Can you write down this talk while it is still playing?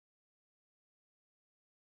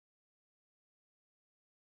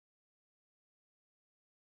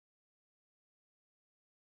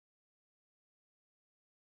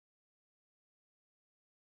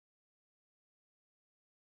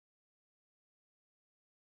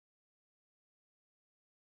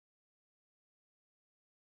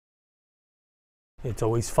It's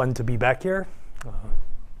always fun to be back here.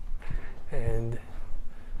 And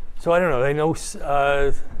so I don't know, I know it's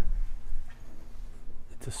a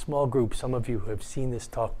small group. Some of you have seen this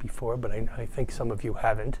talk before, but I think some of you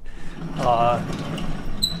haven't.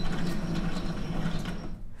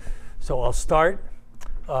 So I'll start.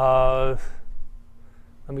 Let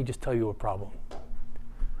me just tell you a problem.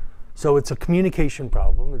 So it's a communication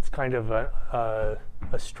problem. It's kind of a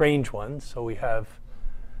strange one. So we have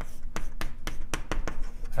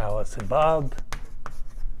Alice and Bob.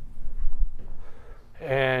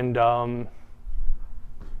 And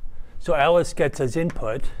so Alice gets as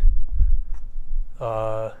input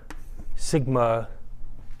sigma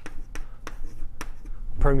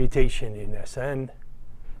permutation in Sn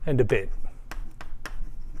and a bit.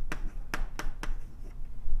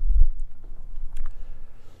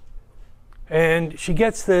 And she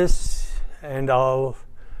gets this, and I'll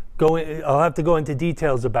have to go into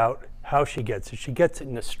details about how she gets it. She gets it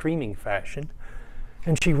in a streaming fashion,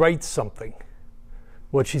 and she writes something.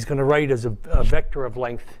 What she's going to write is a vector of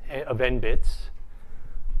length of n bits.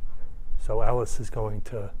 So Alice is going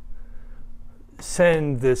to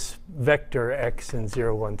send this vector x in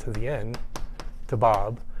 0, 1 to the n to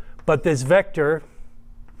Bob. But this vector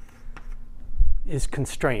is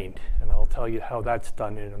constrained, and I'll tell you how that's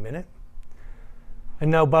done in a minute.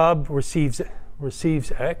 And now Bob receives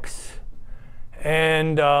x,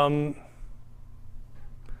 and Bob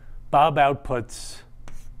outputs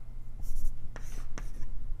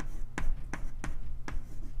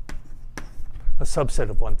a subset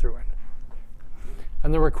of 1 through n.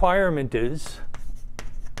 And the requirement is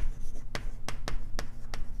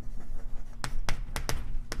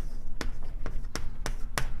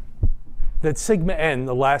that sigma n,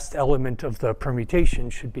 the last element of the permutation,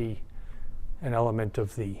 should be an element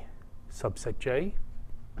of the subset J.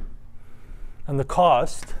 And the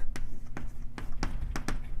cost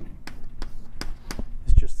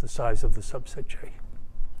is just the size of the subset J.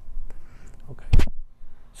 Okay.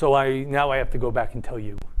 So now I have to go back and tell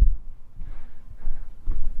you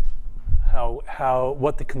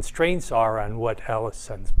what the constraints are on what Alice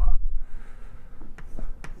sends Bob.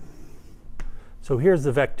 So here's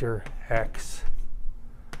the vector x,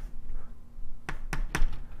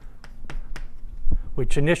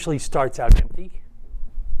 which initially starts out empty.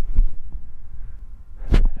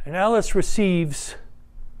 And Alice receives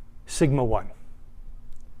sigma 1.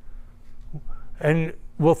 And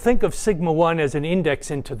we'll think of sigma 1 as an index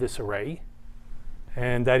into this array.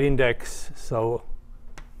 And that index, so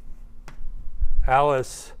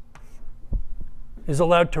Alice is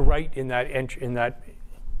allowed to write in that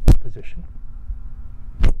position.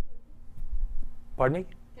 Pardon me?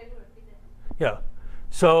 Yeah.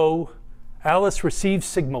 So Alice receives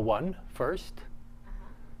sigma 1 first.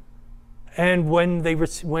 And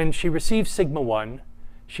when she receives sigma 1,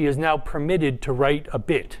 she is now permitted to write a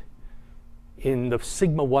bit in the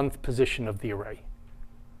sigma 1th position of the array.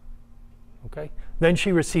 Okay? Then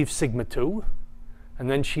she receives sigma 2,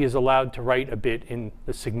 and then she is allowed to write a bit in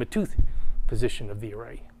the sigma 2th position of the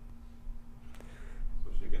array.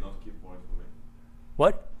 So she cannot keep more information?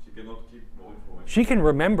 What? She cannot keep more information? She can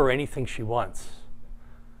remember anything she wants.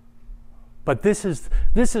 But this is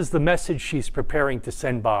the message she's preparing to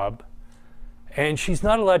send Bob, and she's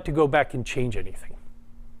not allowed to go back and change anything.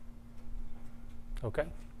 Okay?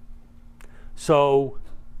 So,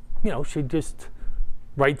 she just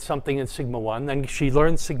writes something in sigma 1, then she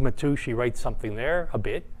learns sigma 2, she writes something there, a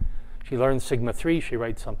bit. She learns sigma 3, she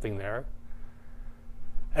writes something there.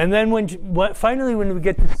 And then finally when we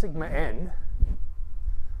get to sigma n,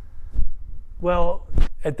 well,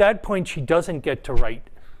 at that point she doesn't get to write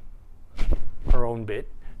her own bit.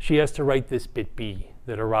 She has to write this bit b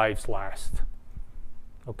that arrives last.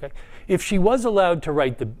 Okay? If she was allowed to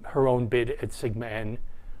write her own bit at sigma n,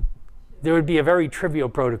 there would be a very trivial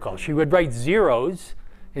protocol. She would write zeros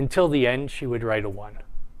until the end. She would write a 1.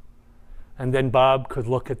 And then Bob could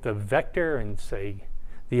look at the vector and say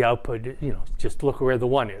the output, just look where the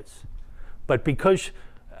 1 is. But because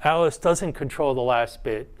Alice doesn't control the last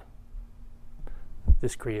bit,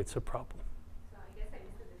 this creates a problem. So I guess I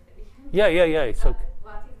missed the definition. Yeah. So, What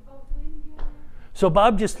is Bob doing here? so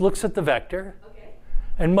Bob just looks at the vector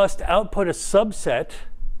and must output a subset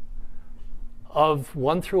of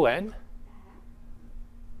 1 through n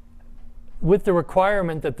with the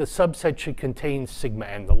requirement that the subset should contain sigma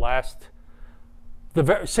n,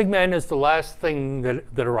 sigma n is the last thing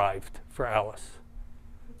that arrived for Alice.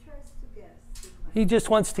 He tries to guess sigma. He just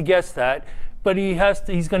wants to guess that, but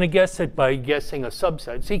he's going to guess it by guessing a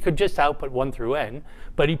subset. So he could just output 1 through n,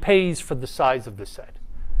 but he pays for the size of the set.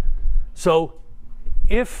 So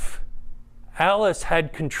if Alice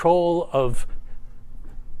had control of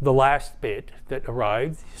the last bit that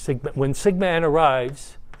arrived. When sigma n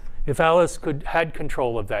arrives, if Alice had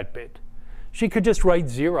control of that bit, she could just write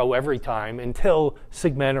 0 every time until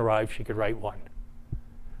sigma n arrives, she could write 1.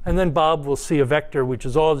 And then Bob will see a vector which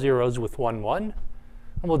is all zeros with 1, 1, and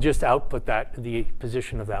we'll just output that to the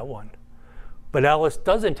position of that 1. But Alice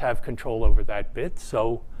doesn't have control over that bit,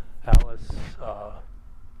 so Alice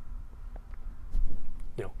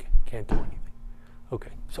can't do anything.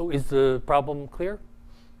 Okay, so is the problem clear?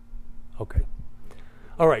 Okay.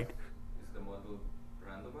 All right. Is the model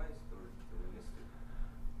randomized or deterministic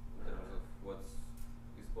in terms of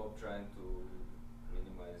is Bob trying to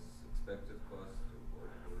minimize expected cost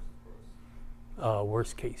or worst cost?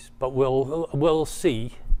 Worst case, but we'll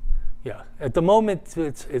see. Yeah, at the moment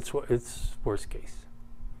it's worst case.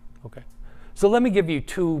 Okay, so let me give you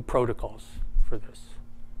 2 protocols for this.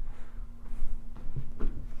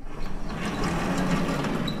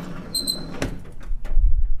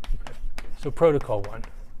 Okay. So protocol 1.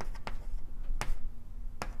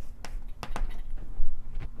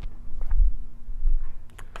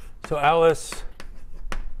 So Alice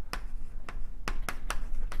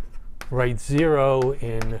writes 0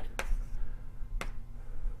 in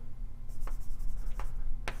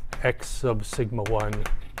x sub sigma 1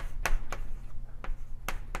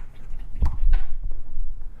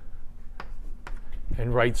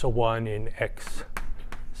 and writes a 1 in x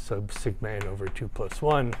sub sigma n over 2 plus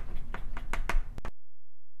 1.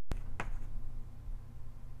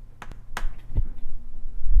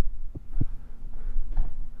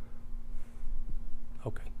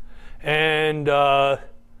 Okay. And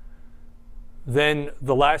then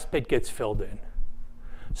the last bit gets filled in.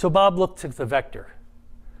 So Bob looks at the vector.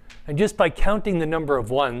 And just by counting the number of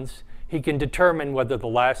 1s, he can determine whether the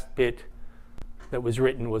last bit that was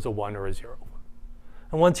written was a 1 or a 0.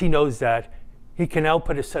 And once he knows that, he can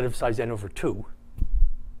output a set of size n over 2,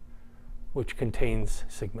 which contains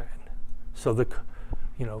sigma n. So the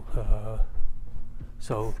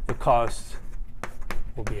cost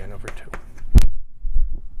will be n over 2.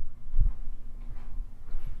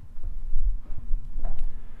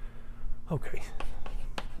 Okay.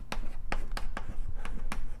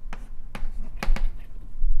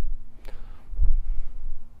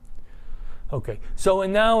 Okay, so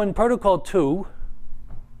now in protocol 2,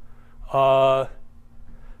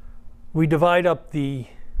 we divide up the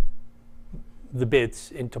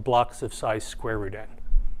bits into blocks of size square root n.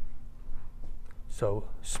 So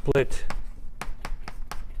split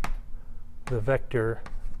the vector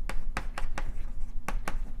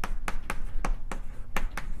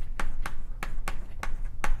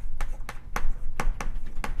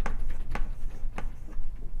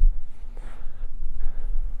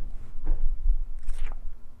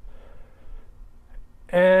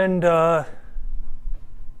and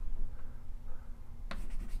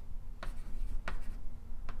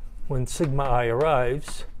when sigma I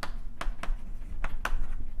arrives,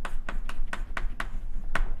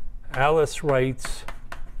 Alice writes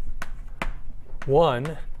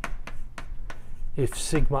 1 if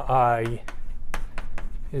sigma I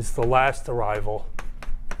is the last arrival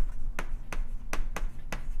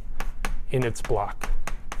in its block,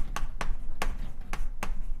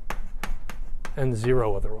 and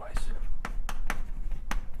 0 otherwise.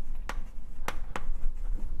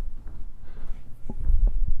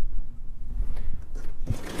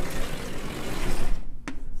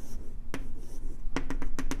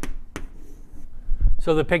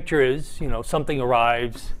 So the picture is, something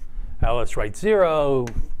arrives, Alice writes 0,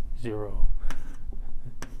 0.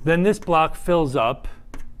 Then this block fills up,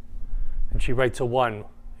 and she writes a 1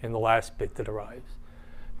 in the last bit that arrives.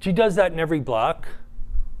 She does that in every block.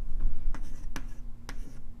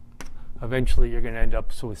 Eventually, you're going to end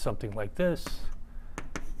up with something like this. So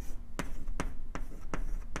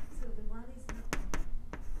the 1 is not.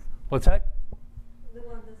 What's that? The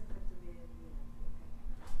 1 doesn't have to be a unit.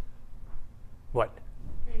 What?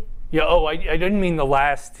 Okay. Yeah, oh, I didn't mean the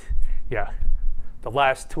last, the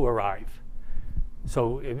last to arrive.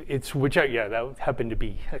 So it's yeah, that happened to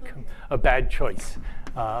be a bad choice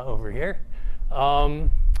over here.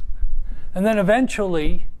 And then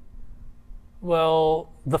eventually,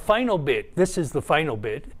 well, the final bit, this is the final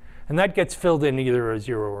bit, and that gets filled in either a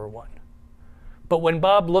 0 or a 1. But when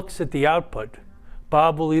Bob looks at the output,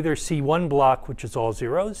 Bob will either see one block which is all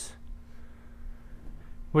zeros,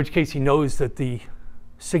 in which case he knows that the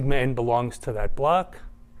sigma n belongs to that block,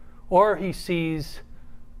 or he sees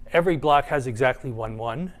every block has exactly 1,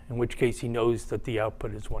 1, in which case he knows that the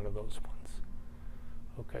output is one of those ones.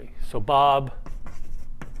 Okay, so Bob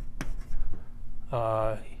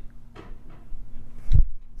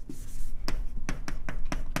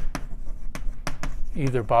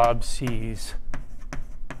either Bob sees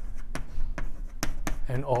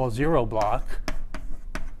an all zero block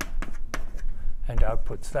and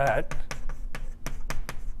outputs that,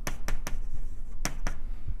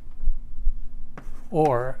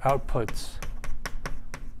 or outputs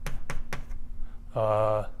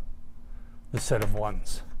the set of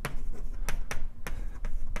ones.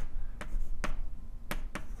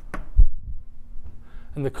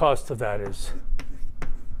 And the cost of that is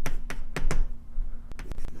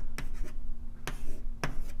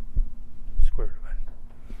square root of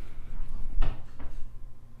n.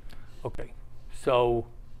 Okay, so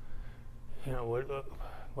you know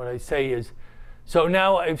what I say is, so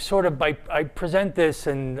now I've sort of, I present this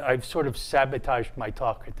and I've sort of sabotaged my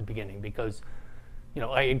talk at the beginning because, you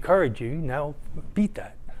know, I encourage you, now beat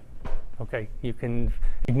that. Okay, you can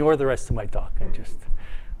ignore the rest of my talk and just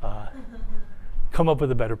come up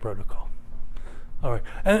with a better protocol. All right,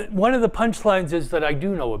 and one of the punchlines is that I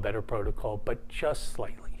do know a better protocol, but just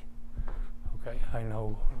slightly. Okay, I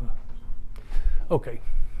know. Okay.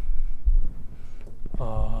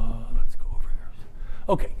 Let's go over here.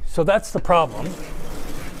 Okay, so that's the problem.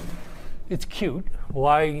 It's cute.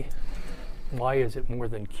 Why is it more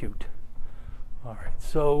than cute? All right,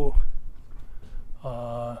 so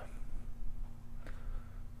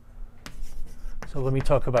so let me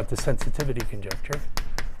talk about the sensitivity conjecture.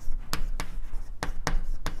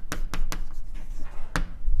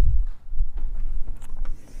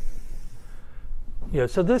 Yeah,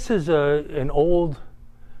 so this is an old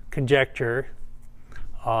conjecture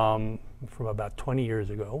from about 20 years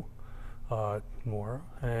ago, more.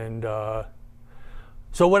 And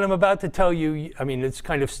so what I'm about to tell you, I mean, it's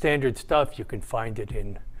kind of standard stuff. You can find it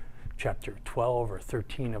in chapter 12 or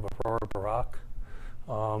 13 of Aurora Barak.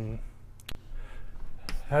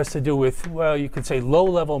 Has to do with, well, you could say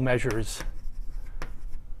low-level measures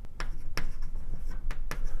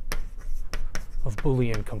of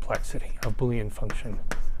Boolean complexity, of Boolean function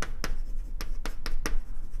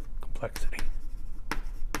complexity.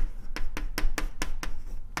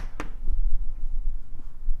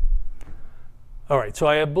 All right, so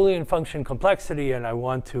I have Boolean function complexity, and I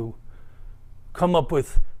want to come up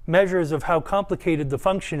with measures of how complicated the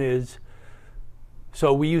function is.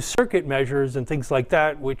 So we use circuit measures and things like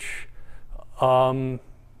that, which you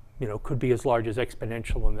know, could be as large as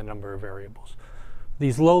exponential in the number of variables.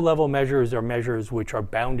 These low-level measures are measures which are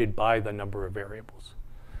bounded by the number of variables.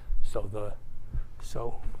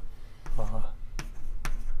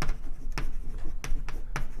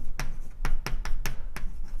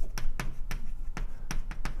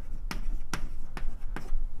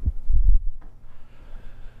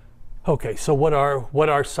 Okay, so what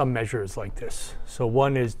are some measures like this? So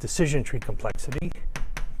one is decision tree complexity.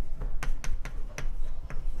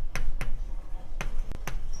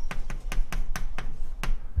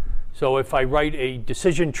 So if I write a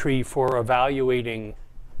decision tree for evaluating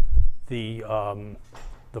the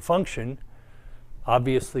function,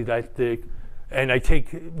 obviously and I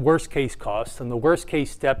take worst case costs, and the worst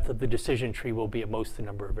case depth of the decision tree will be at most the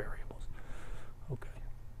number of variables. Okay.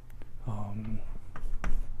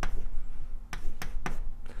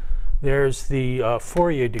 There's the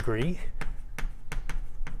Fourier degree.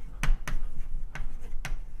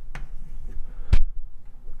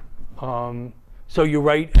 So you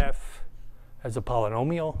write f as a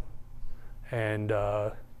polynomial and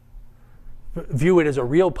view it as a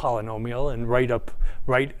real polynomial and write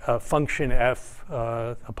a function f,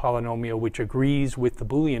 a polynomial which agrees with the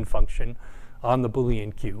Boolean function on the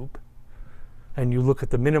Boolean cube. And you look at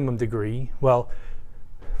the minimum degree. Well,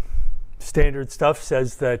 standard stuff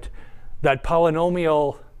says that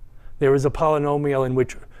polynomial, there is a polynomial in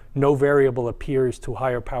which no variable appears to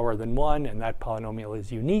higher power than 1, and that polynomial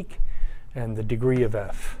is unique, and the degree of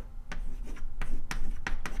f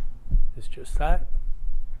is just that.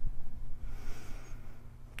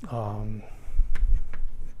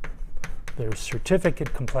 There's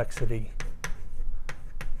certificate complexity.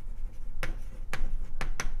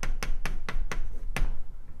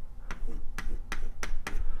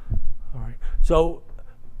 All right. So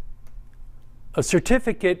a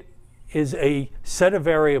certificate is a set of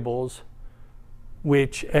variables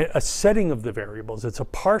which, a setting of the variables, it's a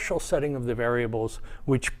partial setting of the variables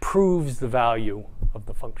which proves the value of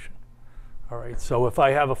the function. All right, so if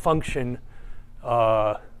I have a function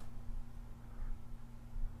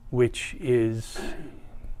which is,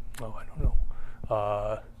 oh, I don't know,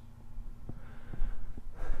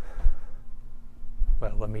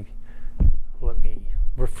 well, let me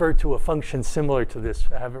refer to a function similar to this,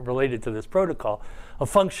 I haven't related to this protocol, a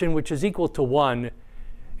function which is equal to 1.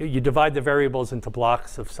 You divide the variables into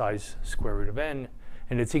blocks of size square root of n,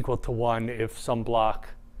 and it's equal to 1 if some block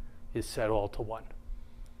is set all to 1.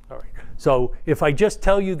 All right. So if I just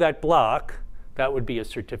tell you that block, that would be a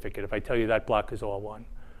certificate, if I tell you that block is all 1.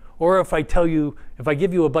 Or if I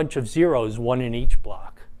give you a bunch of zeros, 1 in each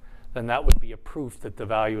block, then that would be a proof that the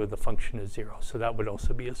value of the function is 0. So that would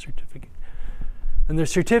also be a certificate. And the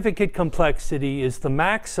certificate complexity is the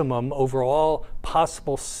maximum over all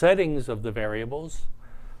possible settings of the variables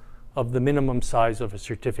of the minimum size of a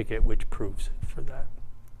certificate, which proves it for that.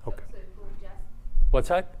 Okay. So you prove just, What's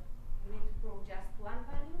that? you need to prove just one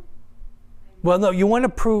value? Well, no, you want to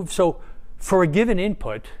prove, so for a given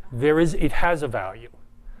input, it has a value.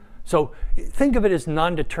 So think of it as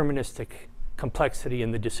non-deterministic complexity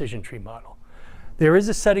in the decision tree model. There is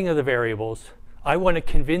a setting of the variables. I want to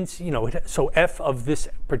convince, so f of this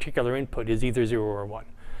particular input is either 0 or 1.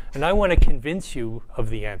 And I want to convince you of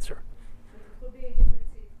the answer. So it could be a different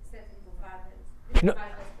setting of values. No.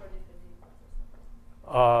 Values for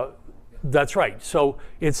different inputs. That's right. So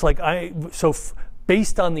it's like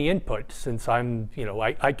based on the input, since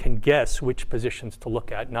I can guess which positions to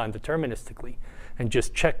look at non-deterministically and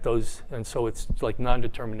just check those. And so it's like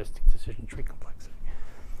non-deterministic decision tree complexity.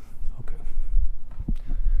 Okay.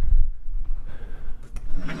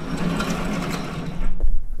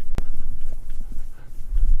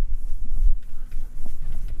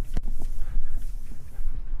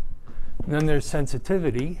 And then there's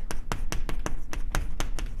sensitivity.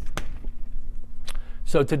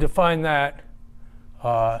 So to define that,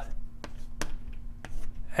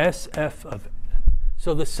 SF of,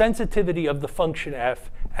 so the sensitivity of the function f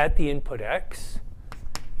at the input x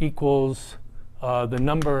equals the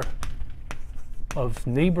number of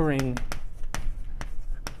neighboring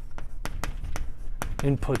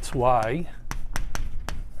inputs y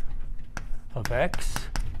of x.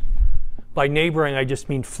 By neighboring, I just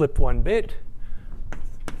mean flip one bit,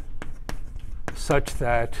 such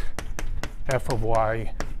that f of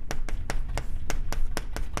y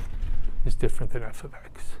is different than f of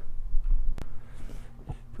x.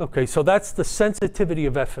 Okay, so that's the sensitivity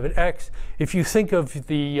of f of x. If you think of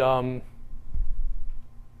the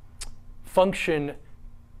function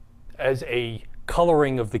as a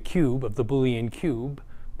coloring of the cube, of the Boolean cube,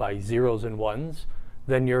 by zeros and ones,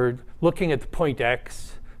 then you're looking at the point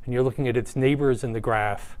x, and you're looking at its neighbors in the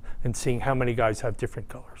graph and seeing how many guys have different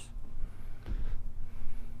colors.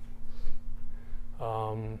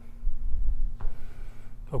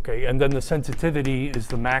 Okay, and then the sensitivity is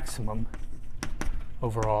the maximum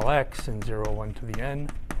over all x in 0, 1 to the n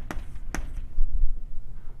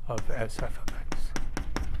of SF of x.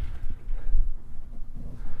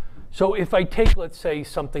 So if I take, let's say,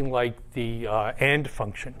 something like the AND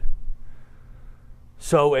function.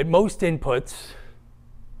 So at most inputs,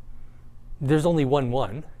 there's only 1,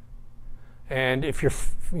 1. And if you're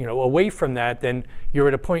away from that, then you're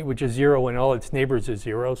at a point which is 0 and all its neighbors is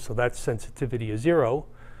 0. So that sensitivity is 0.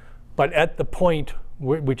 But at the point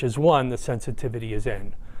which is 1, the sensitivity is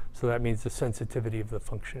n. So that means the sensitivity of the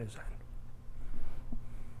function is n.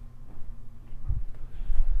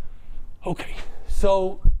 OK,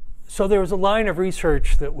 so there was a line of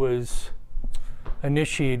research that was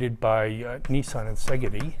initiated by Nissan and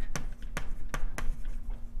Segedi.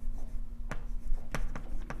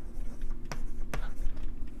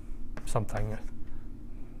 Sometime,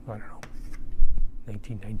 I don't know,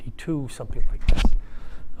 1992, something like this,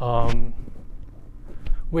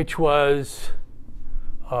 which was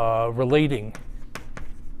relating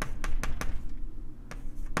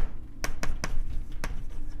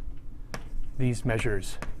these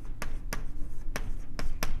measures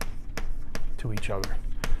to each other.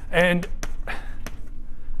 And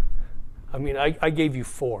I mean, I gave you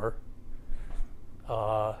 4.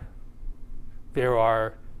 There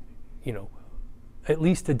are, at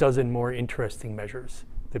least a dozen more interesting measures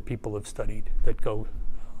that people have studied that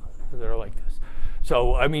are like this.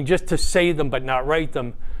 So, I mean, just to say them but not write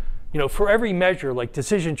them, for every measure, like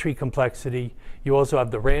decision tree complexity, you also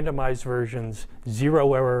have the randomized versions,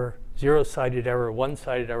 0 error, 0-sided error,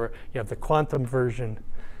 1-sided error. You have the quantum version.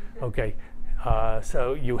 Okay,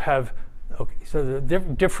 so you have, so the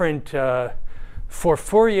different, for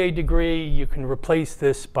Fourier degree, you can replace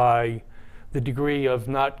this by the degree of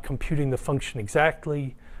not computing the function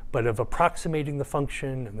exactly, but of approximating the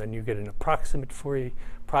function, and then you get an approximate Fourier,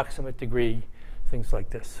 approximate degree, things like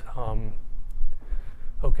this.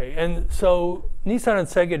 Okay, and so Nissan and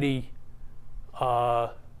Segedi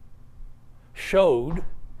showed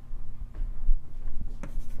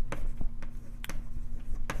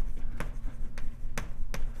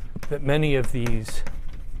that many of these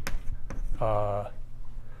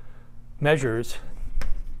measures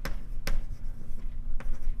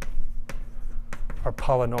are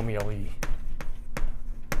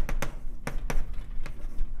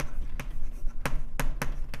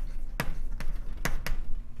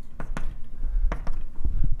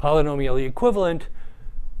polynomially equivalent.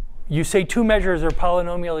 You say two measures are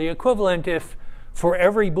polynomially equivalent if for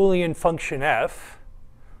every Boolean function f,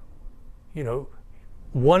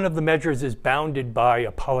 one of the measures is bounded by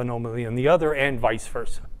a polynomial in the other and vice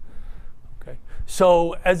versa. Okay.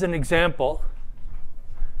 So as an example,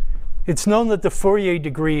 it's known that the Fourier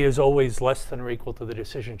degree is always less than or equal to the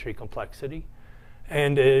decision tree complexity.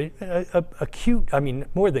 And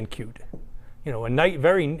more than cute, a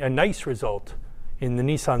nice result in the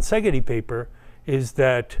Nissan-Segedi paper is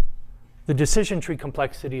that the decision tree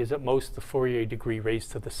complexity is at most the Fourier degree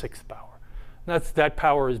raised to the 6th power. That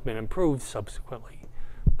power has been improved subsequently.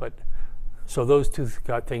 But so those two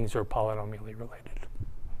things are polynomially related.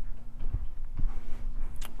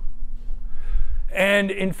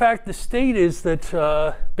 And in fact, the state is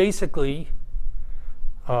that basically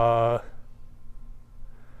all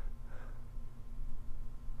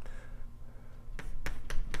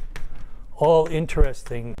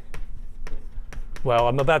interesting, well,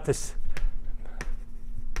 I'm about this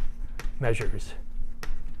measures.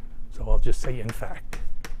 So I'll just say in fact.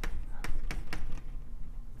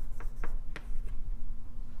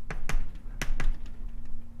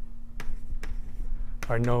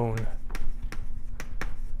 Are known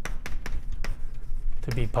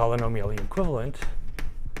to be polynomially equivalent.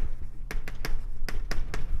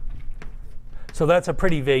 So that's a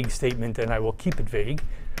pretty vague statement, and I will keep it vague,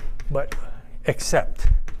 but except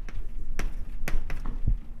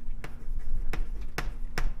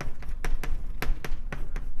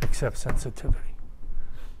sensitivity.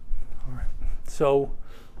 All right. So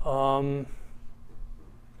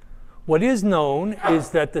what is known is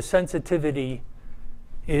that the sensitivity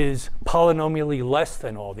is polynomially less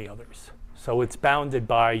than all the others. So it's bounded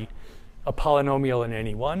by a polynomial in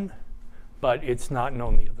any one, but it's not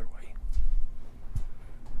known the other way.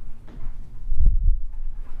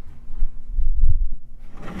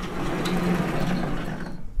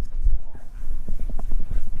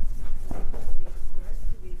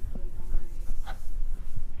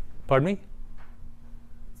 Pardon me?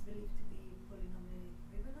 It's believed to be polynomially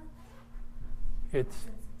equivalent? It's,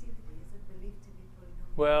 Sensitivity, is it believed to be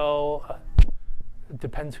polynomially well, equivalent? it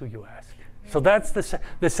depends who you ask. So that's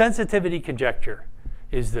the sensitivity conjecture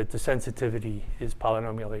is that the sensitivity is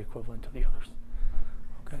polynomially equivalent to the others.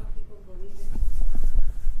 Okay. Some people believe it.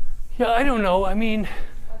 Yeah, I don't know. I mean,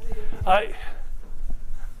 yeah,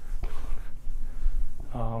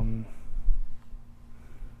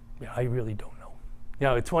 I really don't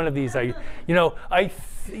know. It's one of these.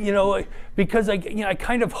 Because I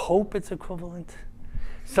kind of hope it's equivalent.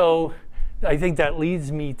 So I think that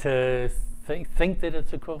leads me to think that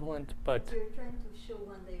it's equivalent, but You're trying to show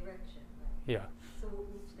one direction, right? yeah. So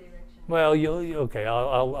which direction? Well, okay.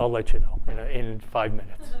 I'll let you know in 5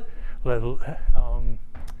 minutes.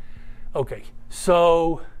 Okay.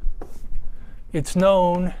 So it's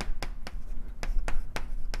known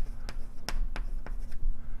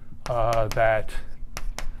that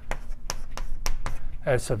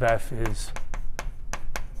S of f is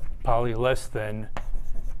poly less than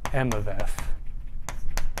m of f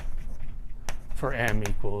for m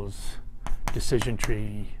equals decision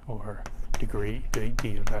tree or degree d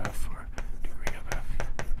of f or degree of f,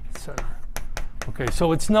 etc. Okay,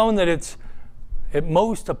 so it's known that it's at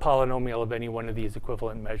most a polynomial of any one of these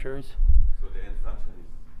equivalent measures. So the end function is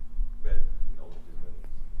bad in all of these measures.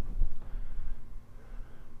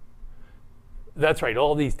 That's right.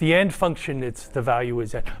 All these, the end function, the value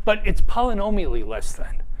is n, but it's polynomially less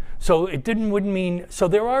than. So it wouldn't mean. So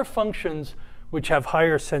there are functions which have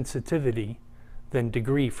higher sensitivity than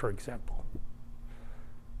degree, for example.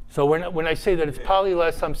 So when I say that it's poly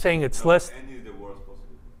less, I'm saying it's less. N is the worst possible.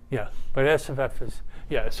 Yeah, but S of f is,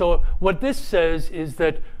 yeah. So what this says is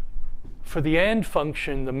that for the and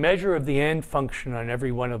function, the measure of the and function on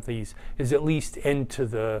every one of these is at least n to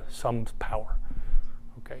the some power.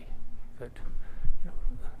 Okay. That,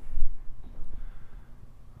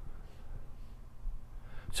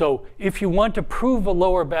 So if you want to prove a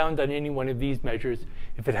lower bound on any one of these measures,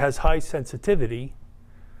 if it has high sensitivity,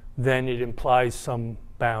 then it implies some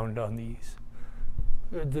bound on these.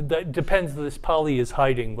 That depends. This poly is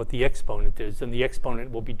hiding what the exponent is, and the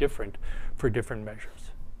exponent will be different for different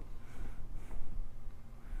measures.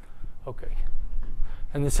 Okay.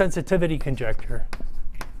 And the sensitivity conjecture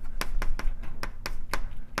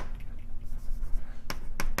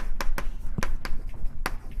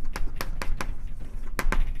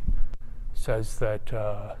says that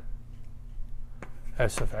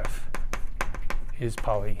S of f is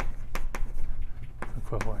poly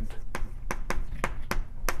equivalent.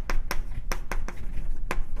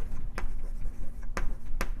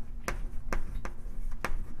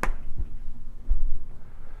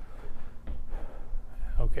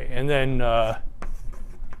 Okay, and then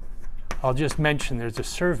I'll just mention there's a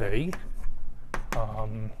survey,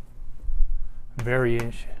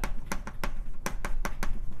 variation.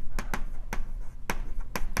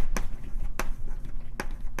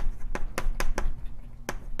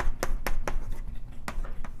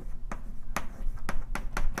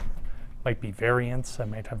 Might be variance, I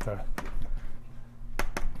might have the,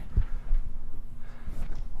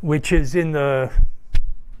 which is in the,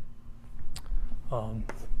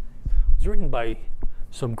 was written by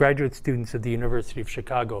some graduate students at the University of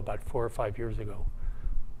Chicago about 4 or 5 years ago.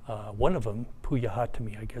 One of them,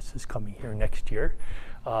 Puyahatami, I guess, is coming here next year.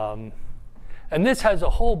 And this has a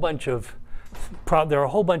whole bunch of, there are a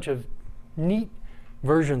whole bunch of neat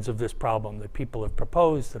versions of this problem that people have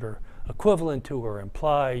proposed that are equivalent to or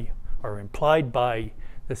implied by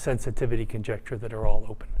the sensitivity conjecture that are all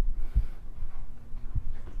open.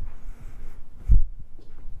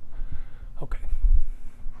 Okay.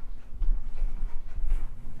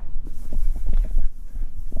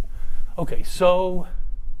 Okay, so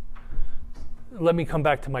let me come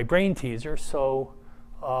back to my brain teaser. So,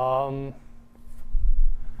 so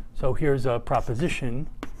here's a proposition.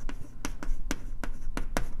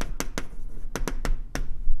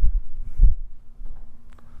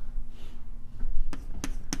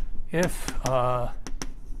 If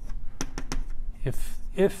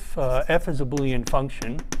f is a Boolean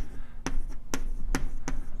function,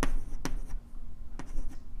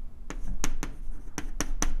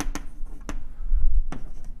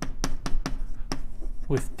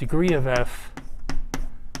 with degree of f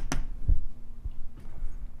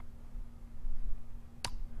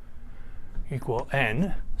equal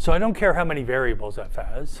n, so I don't care how many variables f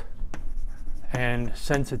has, and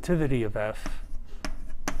sensitivity of f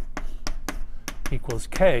equals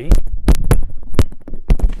k,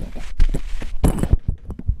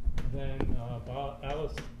 then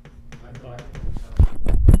Alice,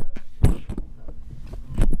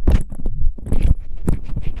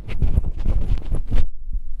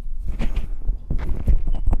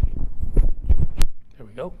 there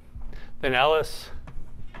we go. Then Alice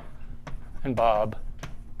and Bob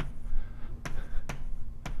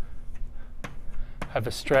have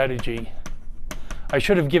a strategy. I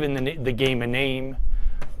should have given the game a name,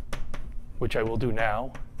 which I will do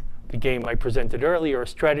now. The game I presented earlier, a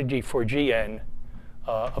strategy for Gn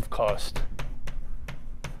of cost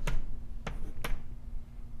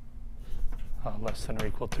less than or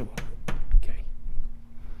equal to k.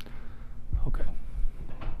 Okay.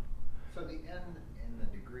 So the n in the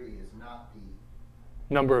degree is not the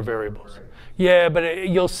number of variables. Yeah, but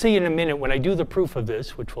you'll see in a minute when I do the proof of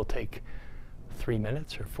this, which will take 3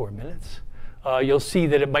 minutes or 4 minutes. You'll see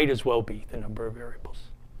that it might as well be the number of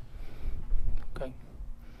variables. Okay.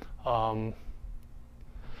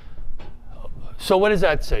 So what does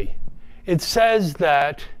that say? It says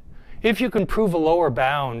that if you can prove a lower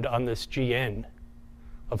bound on this Gn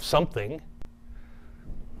of something,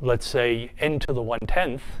 let's say n to the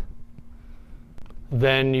 1/10,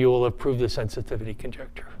 then you will have proved the sensitivity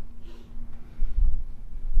conjecture.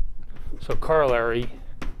 So corollary,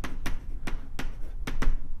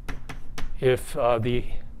 if the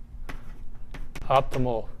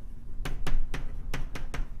optimal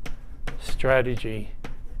strategy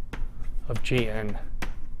of Gn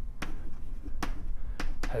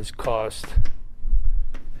has cost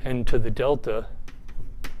n to the delta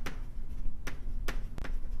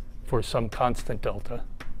for some constant delta,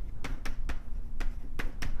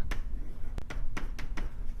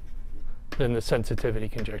 then the sensitivity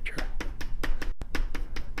conjecture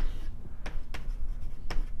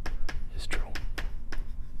is true.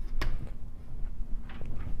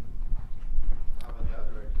 How about the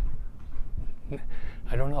other direction?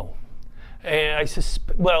 I don't know. And I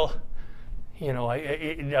suspect, well, you know,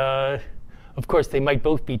 of course, they might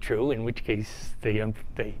both be true, in which case they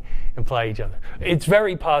imply each other. It's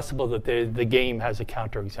very possible that the game has a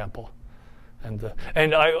counterexample,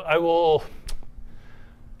 and I will,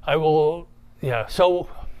 yeah. So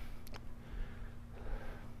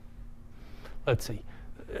let's see.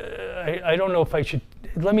 I don't know if I should.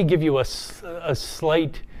 Let me give you a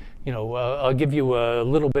slight, you know, I'll give you a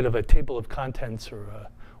little bit of a table of contents or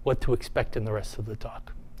what to expect in the rest of the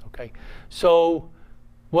talk. Okay. So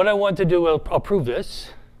what I want to do, I'll prove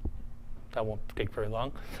this. That won't take very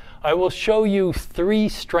long. I will show you 3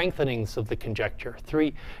 strengthenings of the conjecture.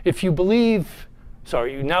 3, if you believe,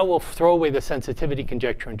 sorry, now we'll throw away the sensitivity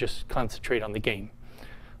conjecture and just concentrate on the game.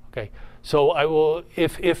 Okay, So I will,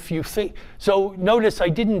 if you think, so notice I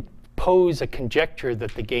didn't pose a conjecture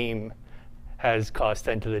that the game has cost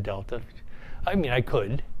n to the delta. I mean, I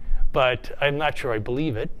could, but I'm not sure I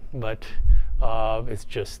believe it. But it's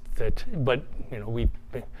just that, but you know,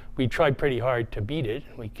 we tried pretty hard to beat it,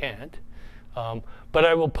 and we can't. But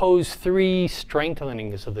I will pose 3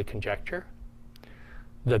 strengthenings of the conjecture,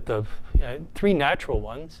 that the 3 natural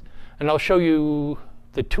ones, and I'll show you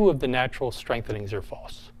the 2 of the natural strengthenings are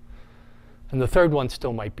false. And the 3rd one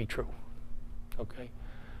still might be true. Okay.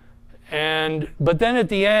 But then at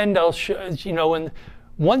the end, I'll show, you know, and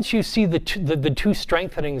once you see the 2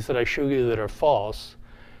 strengthenings that I show you that are false,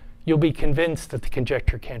 you'll be convinced that the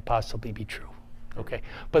conjecture can't possibly be true. Okay.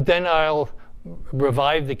 But then I'll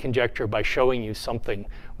revive the conjecture by showing you something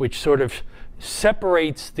which sort of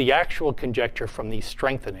separates the actual conjecture from these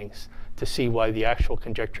strengthenings to see why the actual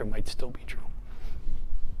conjecture might still be true.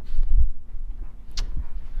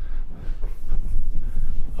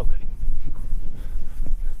 Okay.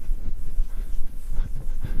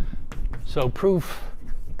 So proof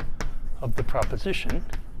of the proposition.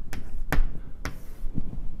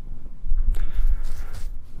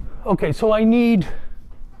 Okay, so I need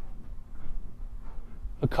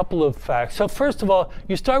a couple of facts. So first of all,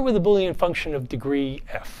 you start with a Boolean function of degree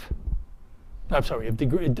f. I'm sorry, of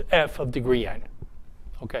degree f of degree n.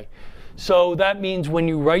 Okay, so that means when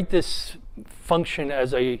you write this function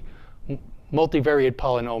as a multivariate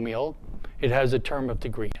polynomial, it has a term of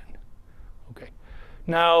degree n. Okay,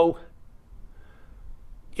 now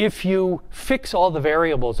if you fix all the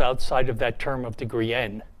variables outside of that term of degree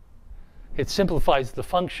n, it simplifies the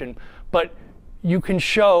function, but you can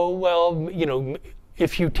show, well, you know,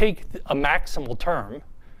 if you take a maximal term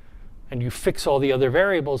and you fix all the other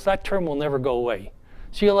variables, that term will never go away.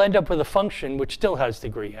 So you'll end up with a function which still has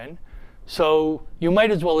degree n. So you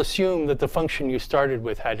might as well assume that the function you started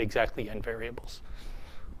with had exactly n variables.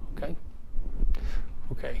 Okay?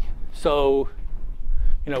 Okay. So,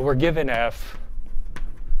 you know, we're given f.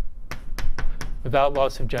 Without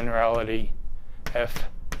loss of generality, f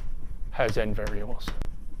has n variables.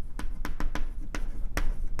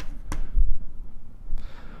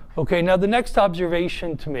 Okay, now the next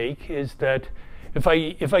observation to make is that if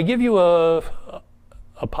I give you a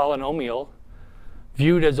polynomial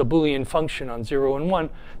viewed as a Boolean function on 0 and 1,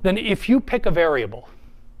 then if you pick a variable,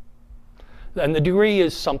 and the degree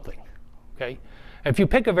is something, okay? If you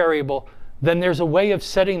pick a variable, then there's a way of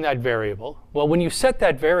setting that variable. Well, when you set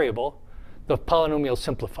that variable, the polynomial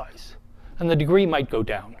simplifies, and the degree might go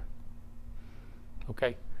down.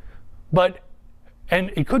 Okay,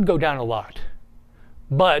 and it could go down a lot.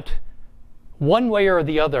 But one way or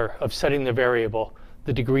the other of setting the variable,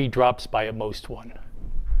 the degree drops by at most 1.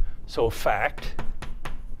 So fact,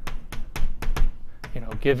 you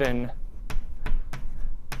know, given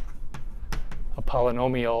a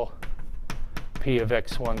polynomial p of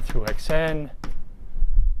x1 through xn,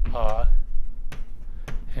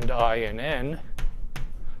 and I and n,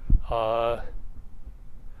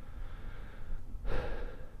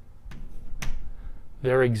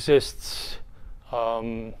 there exists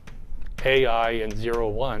ai and 0,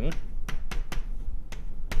 1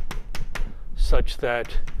 such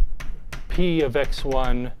that p of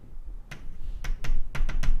x1,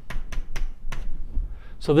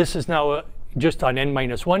 so this is now just on n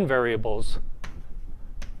minus 1 variables,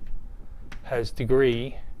 has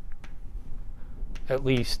degree at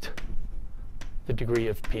least the degree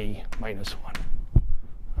of p minus 1.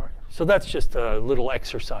 All right. So that's just a little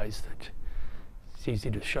exercise that it's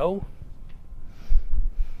easy to show.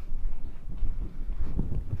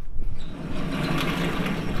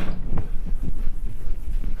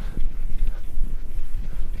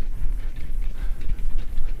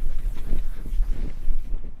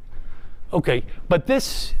 Okay, but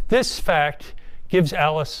this fact gives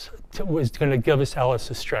Alice, was going to give us Alice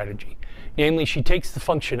a strategy. Namely, she takes the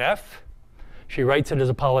function f, she writes it as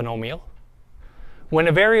a polynomial. When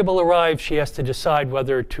a variable arrives, she has to decide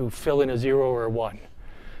whether to fill in a 0 or a 1.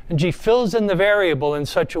 And she fills in the variable in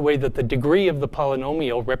such a way that the degree of the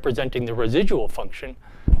polynomial representing the residual function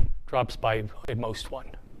drops by at most 1.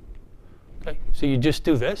 Okay, so you just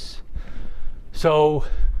do this. So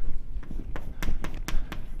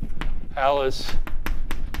Alice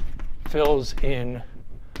fills in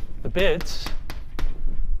the bits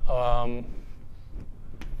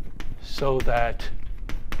so that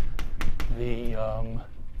the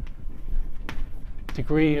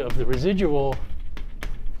degree of the residual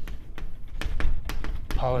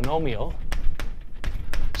polynomial.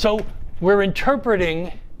 So we're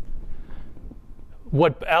interpreting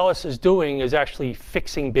what Alice is doing is actually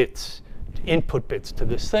fixing bits, input bits to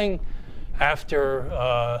this thing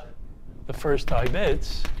after the first I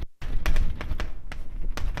bits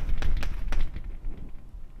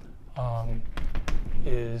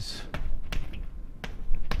is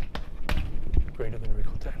greater than or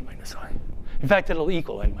equal to n minus I. In fact, it'll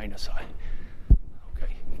equal n minus I.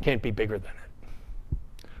 Okay, it can't be bigger than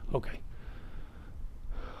it. Okay.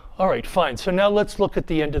 All right, fine. So now let's look at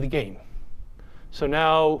the end of the game. So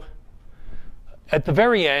now, at the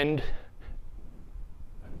very end,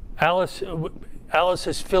 Alice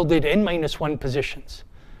has filled in n minus 1 positions.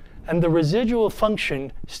 And the residual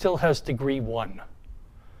function still has degree 1.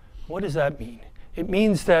 What does that mean? It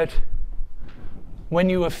means that when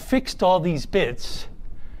you have fixed all these bits,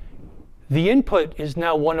 the input is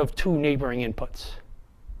now one of 2 neighboring inputs.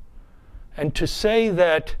 And to say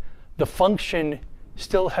that the function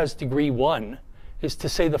still has degree 1 is to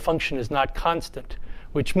say the function is not constant,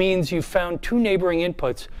 which means you've found 2 neighboring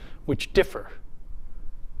inputs which differ.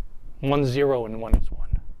 One's 0 and one is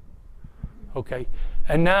 1. Okay?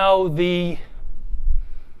 And now the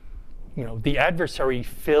adversary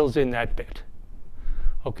fills in that bit.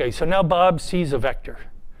 Okay, so now Bob sees a vector,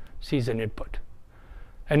 sees an input.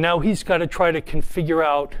 And now he's got to try to configure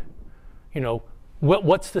out,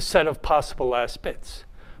 what's the set of possible last bits.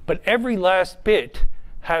 But every last bit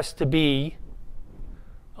has to be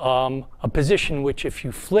a position which, if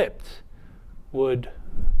you flipped, would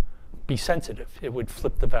be sensitive. It would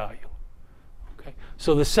flip the value. Okay?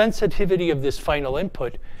 So the sensitivity of this final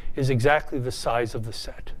input is exactly the size of the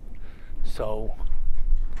set. So,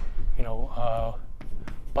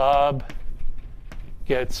 Bob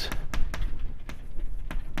gets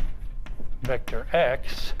vector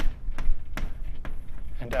x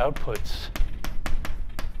and outputs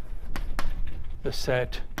the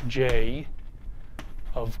set J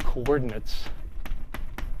of coordinates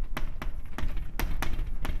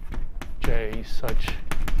J such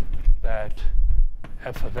that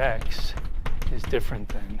f of x is different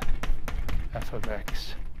than f of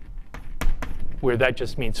x, where that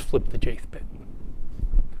just means flip the jth bit.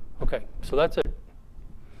 Okay, so that's it.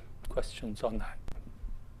 Questions on that?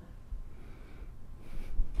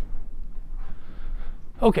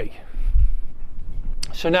 Okay,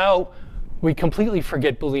 so now we completely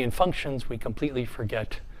forget Boolean functions. We completely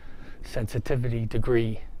forget sensitivity,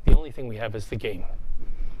 degree. The only thing we have is the game.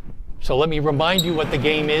 So let me remind you what the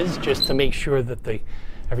game is, just to make sure that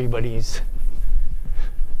everybody's,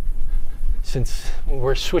 since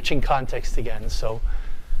we're switching context again. So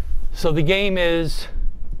the game is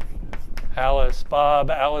Bob.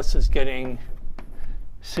 Alice is getting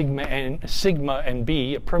sigma and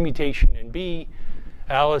b, a permutation in b.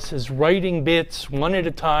 Alice is writing bits one at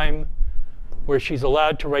a time, where she's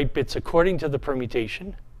allowed to write bits according to the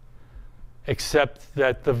permutation, except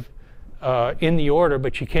that in the order,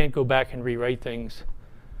 but she can't go back and rewrite things.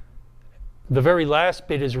 The very last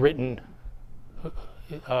bit is written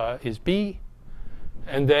is b,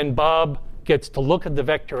 and then Bob gets to look at the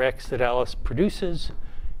vector x that Alice produces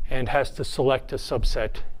and has to select a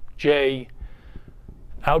subset j,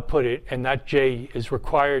 output it, and that j is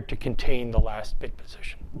required to contain the last bit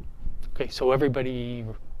position. Okay, so everybody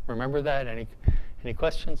remember that? Any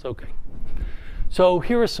questions? Okay. So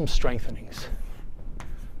here are some strengthenings.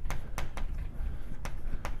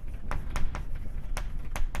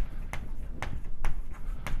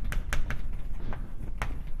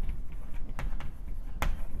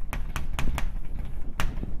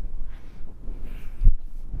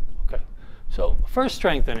 Okay. So first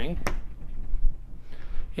strengthening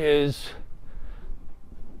is,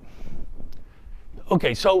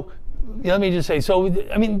 okay, so let me just say,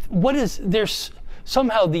 there's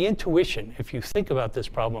somehow the intuition, if you think about this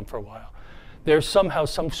problem for a while, there's somehow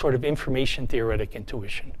some sort of information theoretic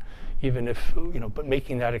intuition, even if, but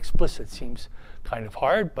making that explicit seems kind of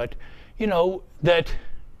hard. But, that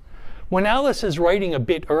when Alice is writing a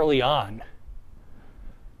bit early on,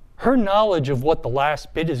 her knowledge of what the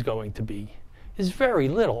last bit is going to be is very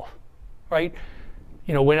little, right?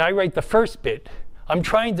 When I write the first bit, I'm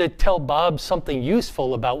trying to tell Bob something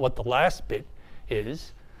useful about what the last bit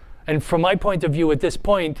is. And from my point of view at this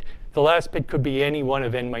point, the last bit could be any one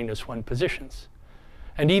of n minus 1 positions.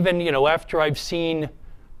 And even after I've seen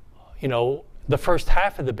the first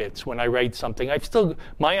half of the bits when I write something,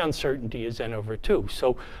 my uncertainty is n over 2.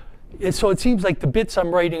 So it seems like the bits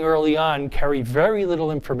I'm writing early on carry very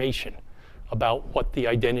little information about what the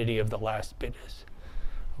identity of the last bit is.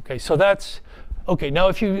 Okay, so that's, okay, now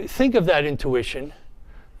if you think of that intuition,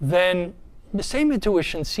 then the same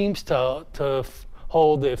intuition seems to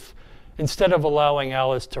hold if instead of allowing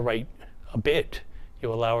Alice to write a bit,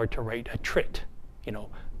 you allow her to write a trit.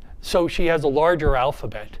 So she has a larger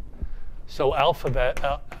alphabet. So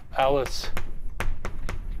Alice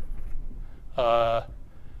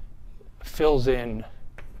fills in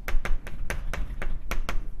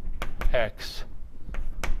x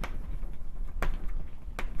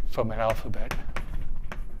from an alphabet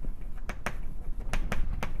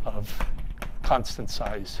of constant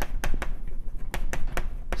size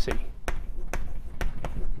C.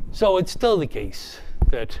 So it's still the case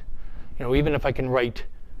that, even if I can write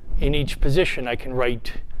in each position, I can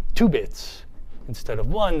write 2 bits instead of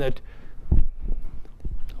 1. That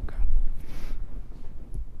okay.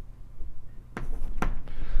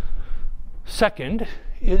 Second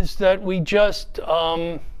is that we just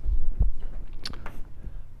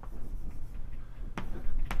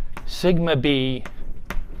sigma b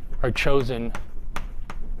are chosen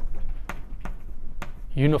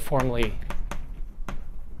uniformly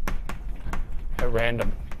at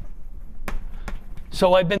random.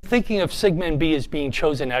 So I've been thinking of sigma and b as being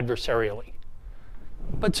chosen adversarially.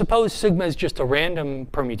 But suppose sigma is just a random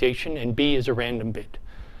permutation and b is a random bit.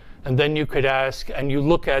 And then you could ask, and you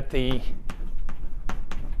look at the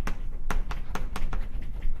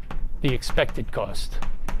expected cost.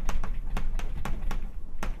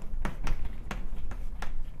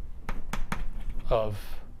 Of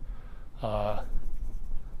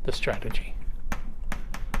the strategy.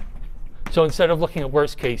 So instead of looking at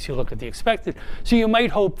worst case, you look at the expected. So you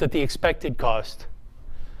might hope that the expected cost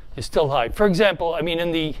is still high. For example, I mean,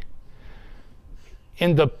 in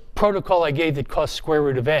the protocol I gave that costs square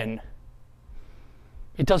root of n,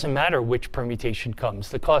 it doesn't matter which permutation comes.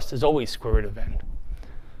 The cost is always square root of n.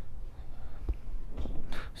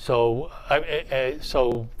 So,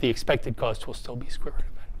 so the expected cost will still be square root of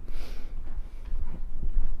n.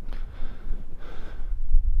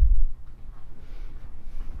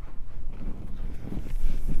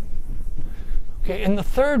 Okay, and the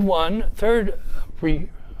third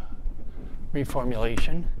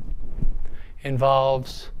reformulation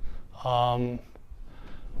involves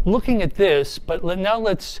looking at this, but now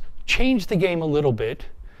let's change the game a little bit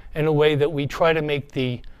in a way that we try to make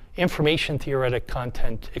the information theoretic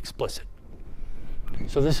content explicit.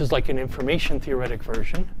 So this is like an information theoretic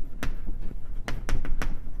version.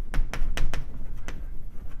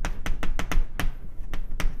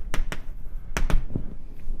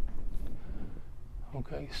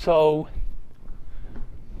 Okay, so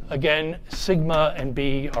again, sigma and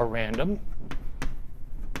b are random.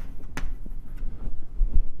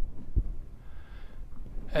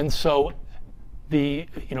 And so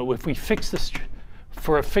if we fix this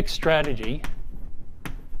for a fixed strategy,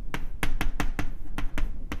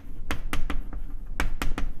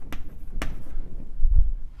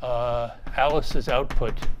 Alice's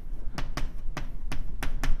output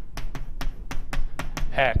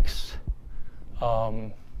x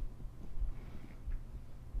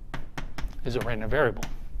is a random variable.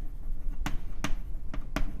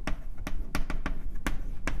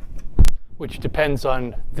 Which depends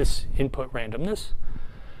on this input randomness.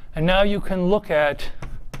 And now you can look at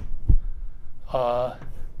how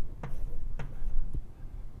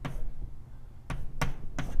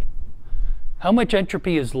much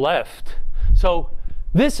entropy is left. So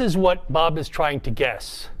this is what Bob is trying to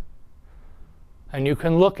guess. And you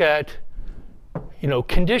can look at,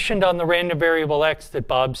 conditioned on the random variable x that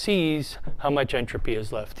Bob sees, how much entropy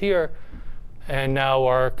is left here. And now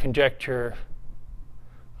our conjecture,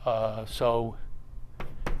 so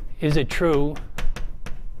is it true?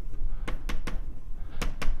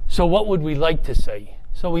 So what would we like to say?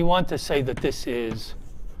 So we want to say that this is,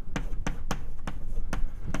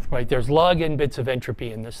 right, there's log n bits of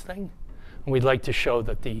entropy in this thing. And we'd like to show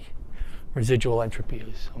that the residual entropy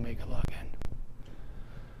is omega log n.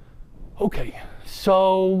 Okay,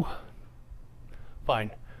 so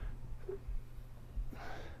fine.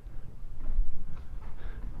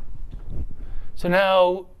 So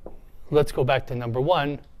now let's go back to number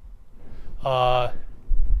 1.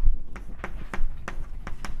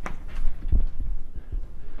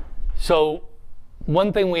 So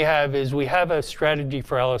one thing we have is we have a strategy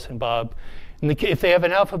for Alice and Bob. And if they have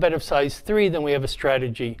an alphabet of size 3, then we have a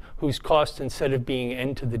strategy whose cost, instead of being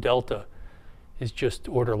n to the delta, is just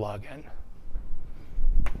order log n.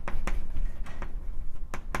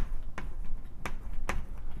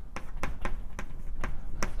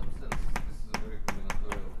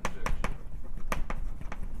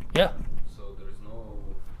 Yeah. So there is no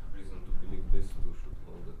reason to believe this two should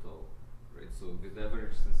hold at all, right? So with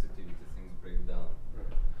average sensitivity, things break down.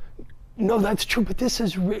 No, that's true, but this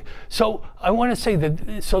is so I want to say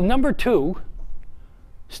that number 2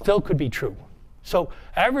 still could be true. So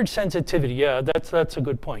average sensitivity, yeah, that's a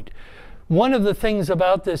good point. One of the things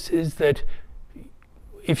about this is that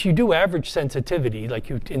if you do average sensitivity, like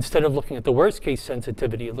you, instead of looking at the worst case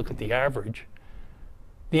sensitivity, you look at the average.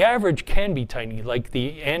 The average can be tiny, like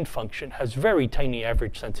the AND function has very tiny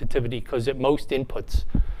average sensitivity because at most inputs,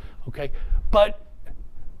 okay? But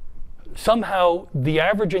somehow the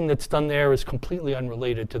averaging that's done there is completely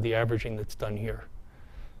unrelated to the averaging that's done here.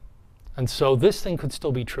 And so this thing could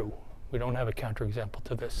still be true. We don't have a counterexample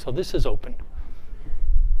to this. So this is open.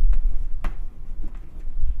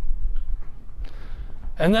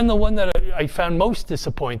 And then the one that I found most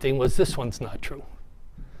disappointing was this one's not true.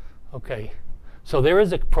 Okay, so there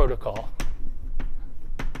is a protocol.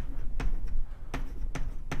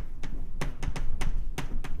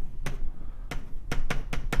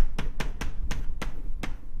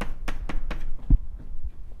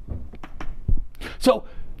 So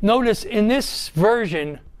notice in this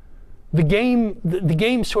version, the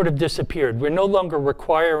game sort of disappeared. We're no longer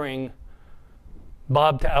requiring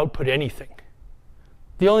Bob to output anything.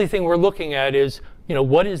 The only thing we're looking at is,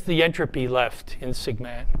 what is the entropy left in sigma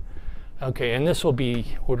n? Okay, and this will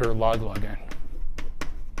be order log n.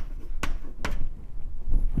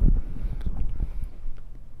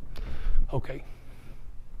 Okay.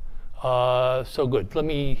 So good. Let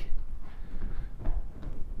me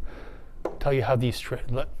tell you how these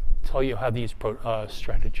strategies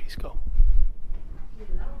go.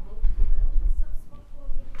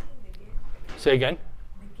 Say again.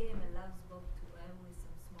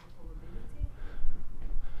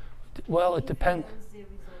 Well, it depends.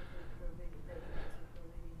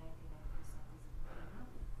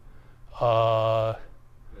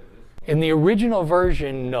 In the original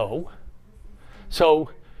version, no. So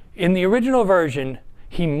in the original version,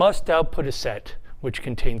 he must output a set which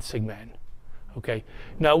contains sigma n. Okay.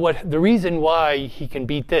 Now, the reason why he can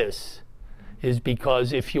beat this is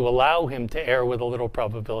because if you allow him to err with a little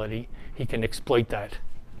probability, he can exploit that.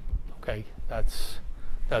 Okay. That's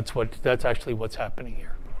actually what's happening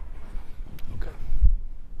here. Okay.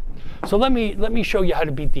 So let me show you how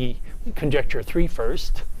to beat the conjecture 3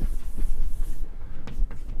 first.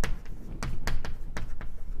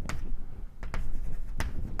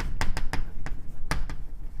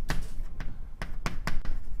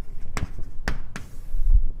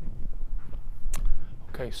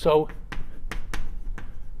 Okay, so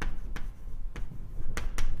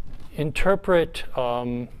interpret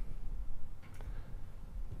the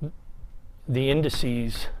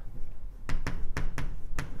indices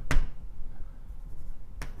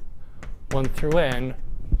 1 through n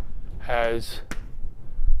as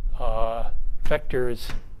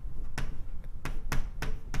vectors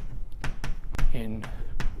in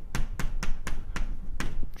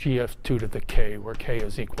GF2 to the k, where k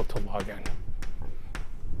is equal to log n.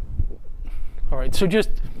 All right, so just,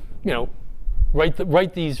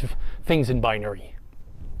 write these things in binary.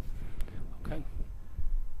 Okay.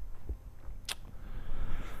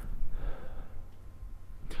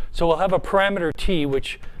 So we'll have a parameter t,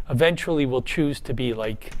 which eventually we'll choose to be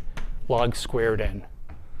like log squared n,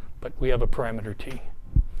 but we have a parameter t.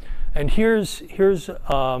 And here's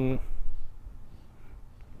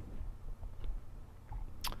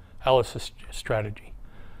Alice's strategy.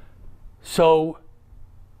 So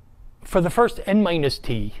for the first n minus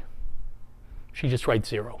t, she just writes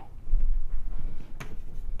 0.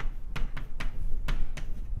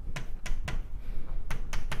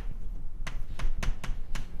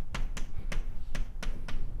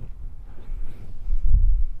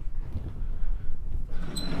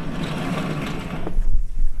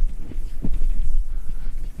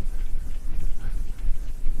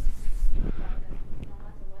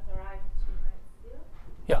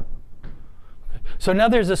 So now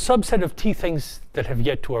there's a subset of t things that have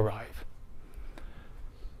yet to arrive.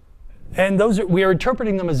 And we are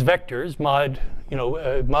interpreting them as vectors, mod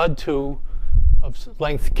 2 of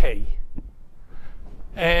length k.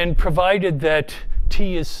 And provided that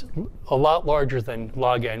t is a lot larger than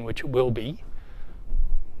log n, which it will be,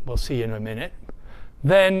 we'll see in a minute,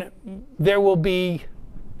 then there will be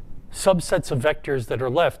subsets of vectors that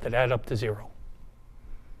are left that add up to 0.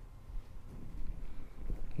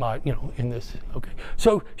 In this, okay.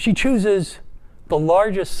 So she chooses the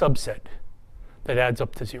largest subset that adds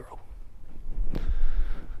up to 0.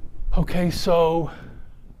 Okay, so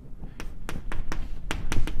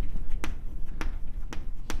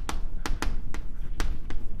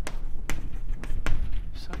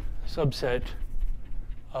subset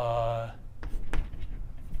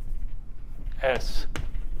S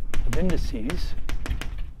of indices,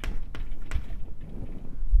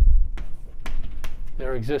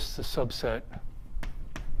 there exists a subset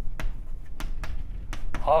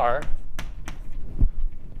R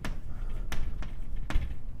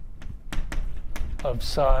of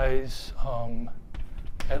size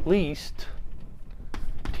at least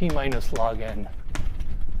t minus log n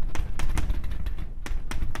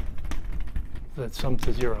that sum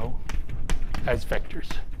to 0 as vectors.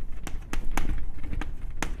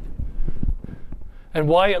 And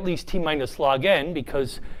why at least t minus log n?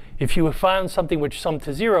 Because if you found something which summed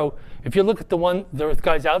to 0, if you look at the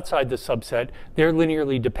guys outside the subset, they're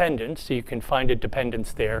linearly dependent, so you can find a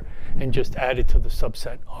dependence there and just add it to the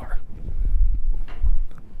subset R.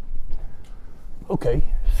 Okay,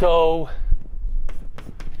 so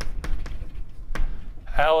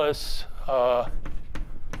Alice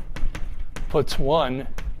puts 1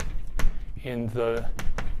 in the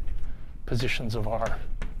positions of R.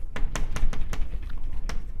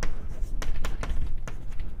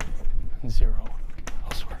 And 0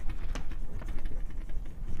 elsewhere.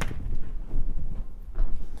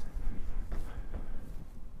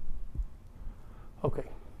 Okay.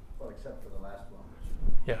 Well, except for the last one.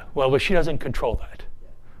 Yeah, well, but she doesn't control that.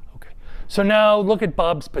 Okay. So now look at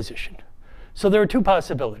Bob's position. So there are two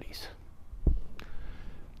possibilities.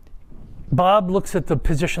 Bob looks at the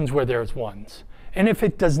positions where there's 1s. And if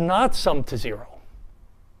it does not sum to 0,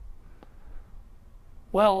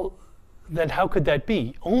 well, then how could that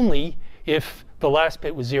be? Only if the last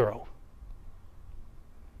bit was 0.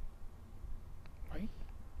 Right?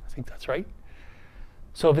 I think that's right.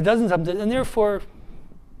 So if it doesn't sum to, and therefore,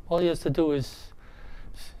 all he has to do is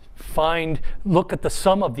look at the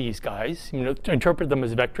sum of these guys, interpret them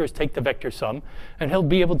as vectors, take the vector sum, and he'll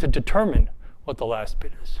be able to determine what the last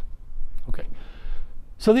bit is. Okay.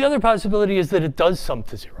 So the other possibility is that it does sum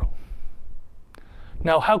to 0.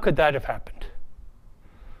 Now, how could that have happened?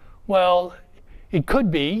 Well, it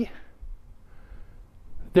could be,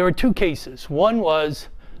 there are two cases. One was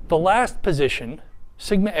the last position,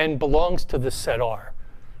 sigma n, belongs to the set R.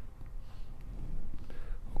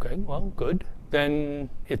 Okay, well, good. Then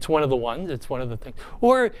it's one of the ones, it's one of the things.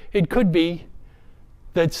 Or it could be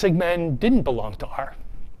that sigma n didn't belong to R,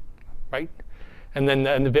 right? And then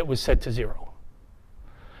the bit was set to 0.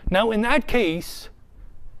 Now, in that case,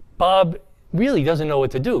 Bob really doesn't know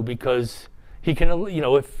what to do, because he can,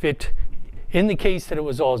 if it, in the case that it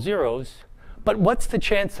was all 0s, but what's the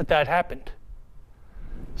chance that that happened?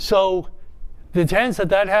 So the chance that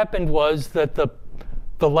that happened was that the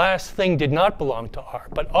last thing did not belong to R.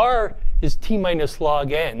 But R is t minus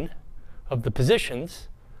log n of the positions.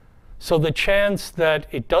 So the chance that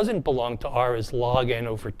it doesn't belong to R is log n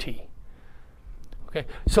over t. Okay,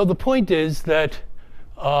 so the point is that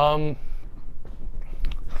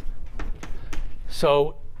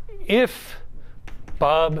so if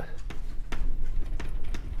Bob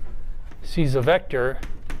sees a vector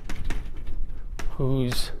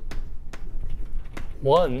whose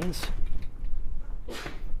 1s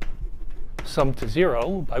sum to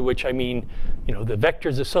 0, by which I mean, the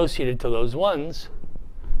vectors associated to those 1s,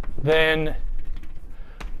 then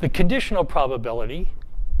the conditional probability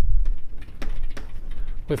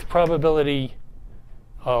with probability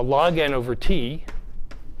log n over t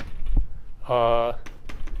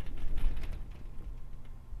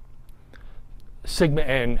sigma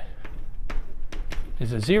n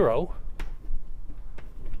is a 0,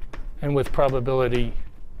 and with probability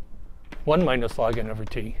 1 minus log n over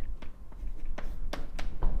t,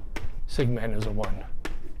 sigma n is a 1.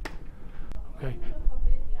 Okay.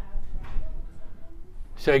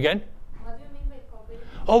 Say again? What do you mean by probability?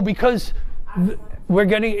 Oh, because we're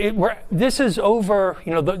getting it. This is over.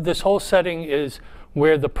 This whole setting is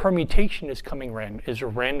where the permutation is coming is a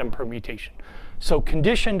random permutation. So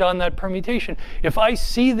conditioned on that permutation, if I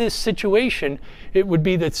see this situation, it would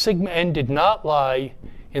be that sigma n did not lie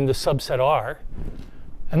in the subset R,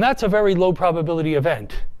 and that's a very low probability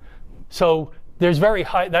event. So there's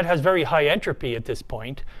that has very high entropy at this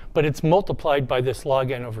point, but it's multiplied by this log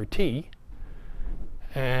n over t.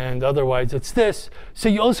 And otherwise it's this. So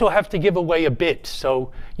you also have to give away a bit.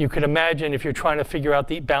 So you could imagine if you're trying to figure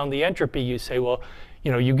out bound the entropy, you say, well,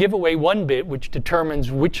 you give away one bit, which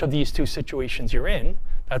determines which of these two situations you're in.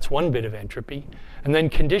 That's one bit of entropy. And then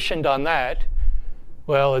conditioned on that,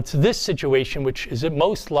 well, it's this situation, which is at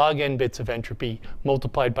most log n bits of entropy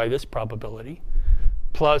multiplied by this probability,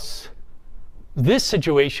 plus this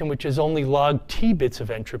situation, which is only log t bits of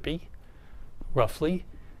entropy, roughly,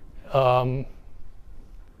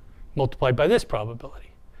 multiplied by this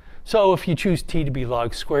probability. So if you choose t to be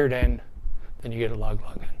log squared n, then you get a log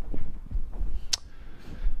n.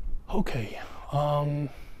 Okay.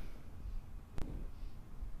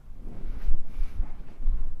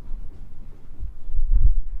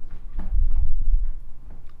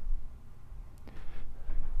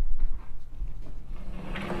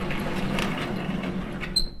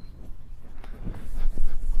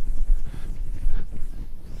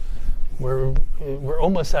 we're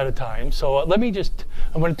almost out of time. So I'm going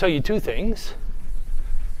to tell you two things.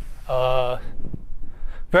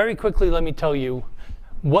 Very quickly, let me tell you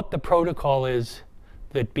what the protocol is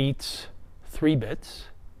that beats 3 bits.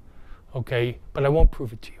 Okay, but I won't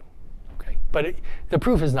prove it to you. Okay, but the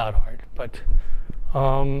proof is not hard. But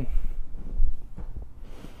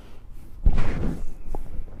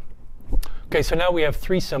okay, so now we have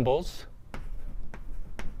 3 symbols.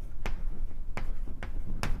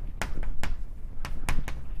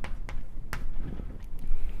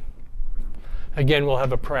 Again, we'll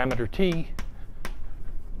have a parameter t.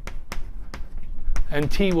 And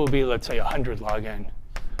t will be, let's say, 100 log n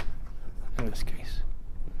in this case.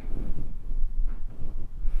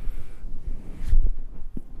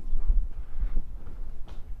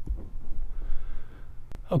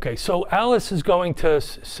 Okay, so Alice is going to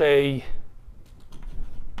say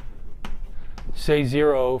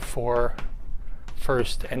 0 for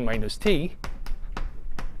first n minus t.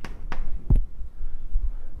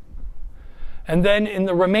 And then in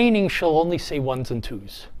the remaining, she'll only say 1s and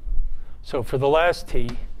 2s. So for the last t,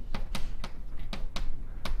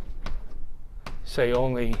 say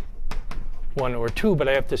only 1 or 2, but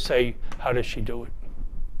I have to say, how does she do it?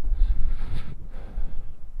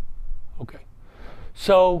 Okay.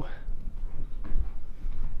 So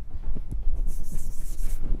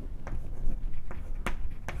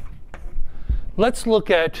let's look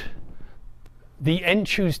at the n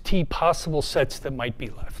choose t possible sets that might be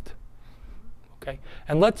left. Okay,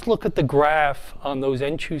 and let's look at the graph on those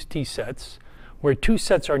n choose t sets, where 2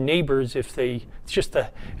 sets are neighbors if they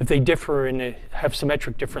if they differ and have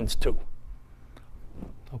symmetric difference too.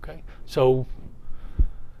 Okay, so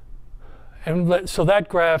so that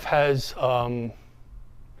graph has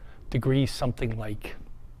degrees something like,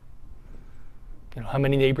 how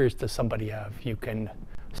many neighbors does somebody have? You can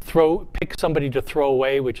pick somebody to throw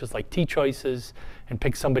away, which is like t choices, and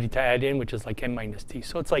pick somebody to add in, which is like n minus t.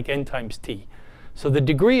 So it's like n times t. So the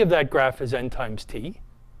degree of that graph is n times t.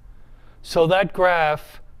 So that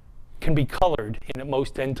graph can be colored in at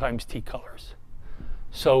most n times t colors.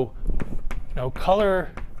 So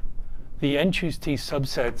color the n choose t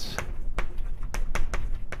subsets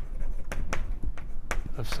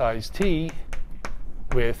of size t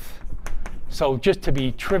with, so just to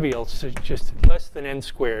be trivial, so just less than n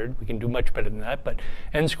squared. We can do much better than that, but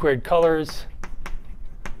n squared colors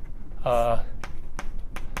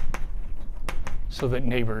so that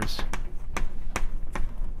neighbors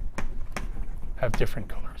have different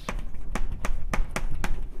colors.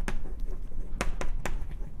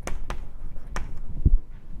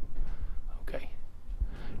 Okay.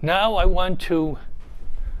 Now I want to,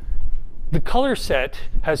 the color set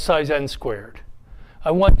has size n squared.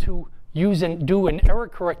 I want to use and do an error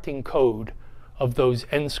correcting code of those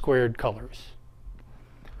n squared colors,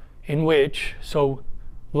 in which, so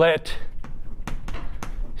let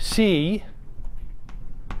C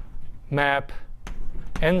map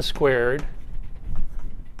n squared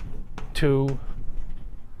to,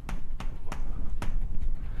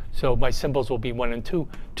 so my symbols will be 1 and 2,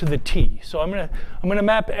 to the t. So I'm gonna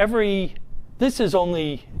map every, this is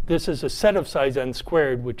a set of size n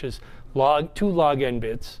squared, which is 2 log n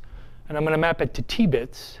bits, and I'm gonna map it to t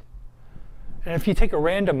bits. And if you take a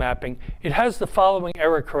random mapping, it has the following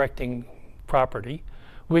error correcting property,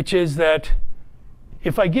 which is that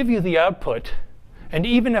if I give you the output, and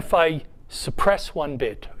even if I suppress 1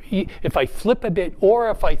 bit, if I flip a bit or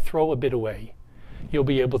if I throw a bit away, you'll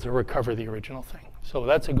be able to recover the original thing. So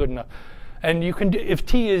that's a good enough. And you can, if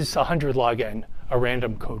t is 100 log n, a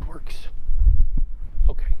random code works.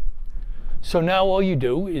 Okay. So now all you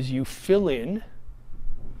do is you fill in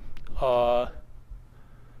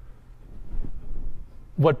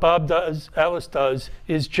what Alice does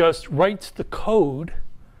is just writes the code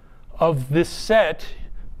of this set,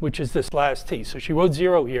 which is this last t. So she wrote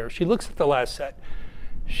 0 here. She looks at the last set.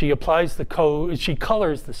 She applies the code. She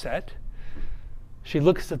colors the set. She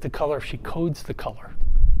looks at the color. She codes the color.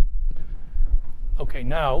 OK,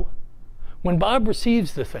 now, when Bob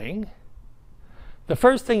receives the thing, the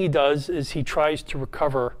first thing he does is he tries to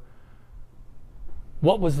recover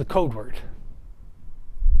what was the code word.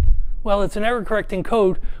 Well, it's an error correcting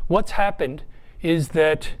code. What's happened is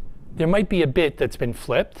that there might be a bit that's been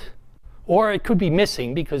flipped, or it could be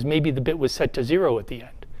missing because maybe the bit was set to 0 at the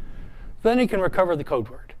end. Then he can recover the code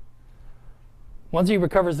word. Once he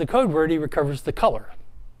recovers the code word, he recovers the color.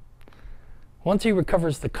 Once he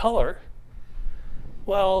recovers the color,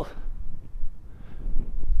 well,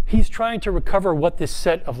 he's trying to recover what this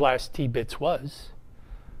set of last t bits was.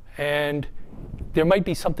 And there might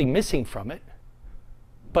be something missing from it.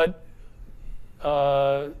 But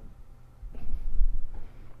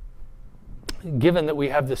given that we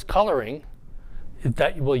have this coloring,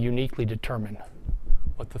 that will uniquely determine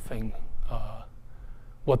what the thing,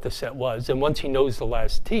 what the set was. And once he knows the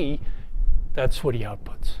last t, that's what he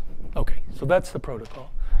outputs. Okay, so that's the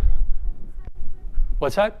protocol.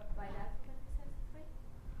 What's that? Why that's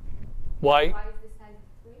Why? Why is this size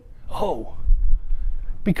 3? Oh,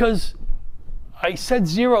 because I said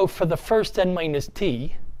 0 for the first n minus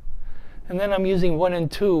t, and then I'm using 1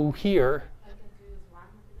 and 2 here. I can use 1 at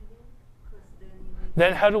the beginning. Because then you make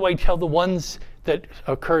Then how do I tell the ones that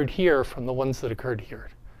occurred here from the ones that occurred here?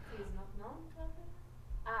 T is not known to others?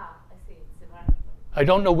 Ah, I see. It's a random. I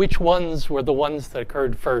don't know which ones were the ones that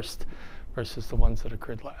occurred first versus the ones that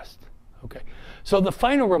occurred last. Okay. So the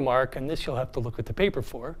final remark, and this you'll have to look at the paper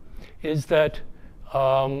for, is that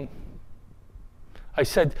I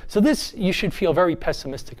said, so this you should feel very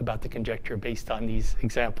pessimistic about the conjecture based on these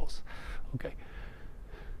examples. Okay.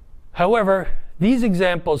 However, these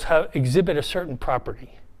examples exhibit a certain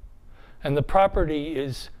property. And the property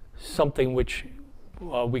is something which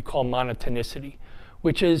we call monotonicity,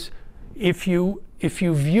 which is if you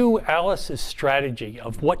view Alice's strategy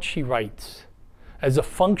of what she writes as a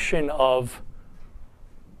function of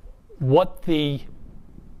what the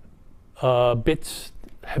bits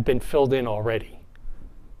have been filled in already,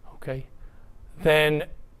 okay, then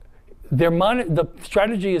the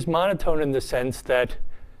strategy is monotone in the sense that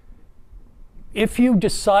if you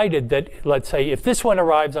decided that, let's say, if this one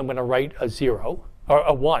arrives, I'm going to write a 0 or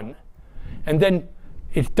a 1, and then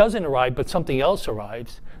it doesn't arrive, but something else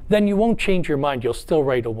arrives, then you won't change your mind. You'll still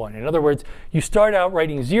write a 1. In other words, you start out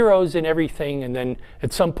writing zeros in everything, and then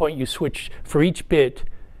at some point you switch for each bit.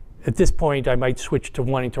 At this point, I might switch to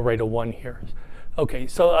wanting to write a 1 here. OK,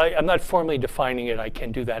 so I'm not formally defining it. I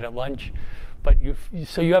can do that at lunch. But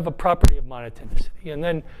so you have a property of monotonicity. And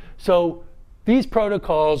then, so these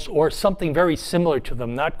protocols, or something very similar to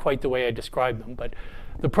them, not quite the way I described them, but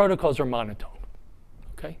the protocols are monotone.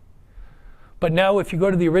 Okay? But now if you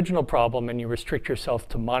go to the original problem and you restrict yourself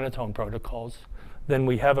to monotone protocols, then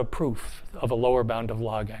we have a proof of a lower bound of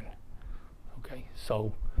log n. Okay?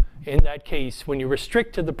 So in that case, when you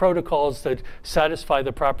restrict to the protocols that satisfy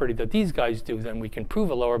the property that these guys do, then we can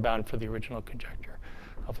prove a lower bound for the original conjecture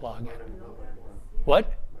of log n.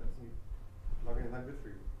 What?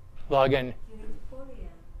 Log n. you need boolean,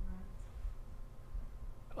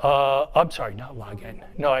 right? I'm sorry, not log n.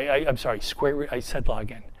 No, I'm sorry, square root. I said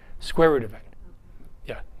log n. Square root of n.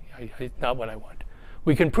 Yeah, not what I want.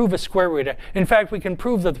 We can prove a square root. In fact, we can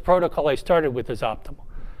prove that the protocol I started with is optimal.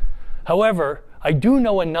 However, I do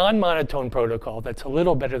know a non-monotone protocol that's a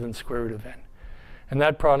little better than square root of n. And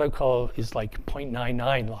that protocol is like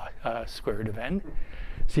 0.99 square root of n.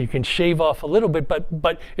 So you can shave off a little bit,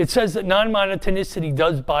 but it says that non-monotonicity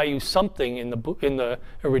does buy you something in the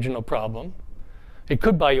original problem. It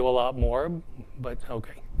could buy you a lot more, but OK.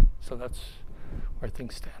 So that's where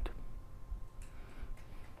things stand.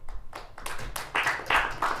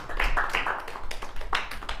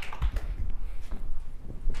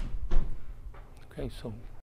 OK, so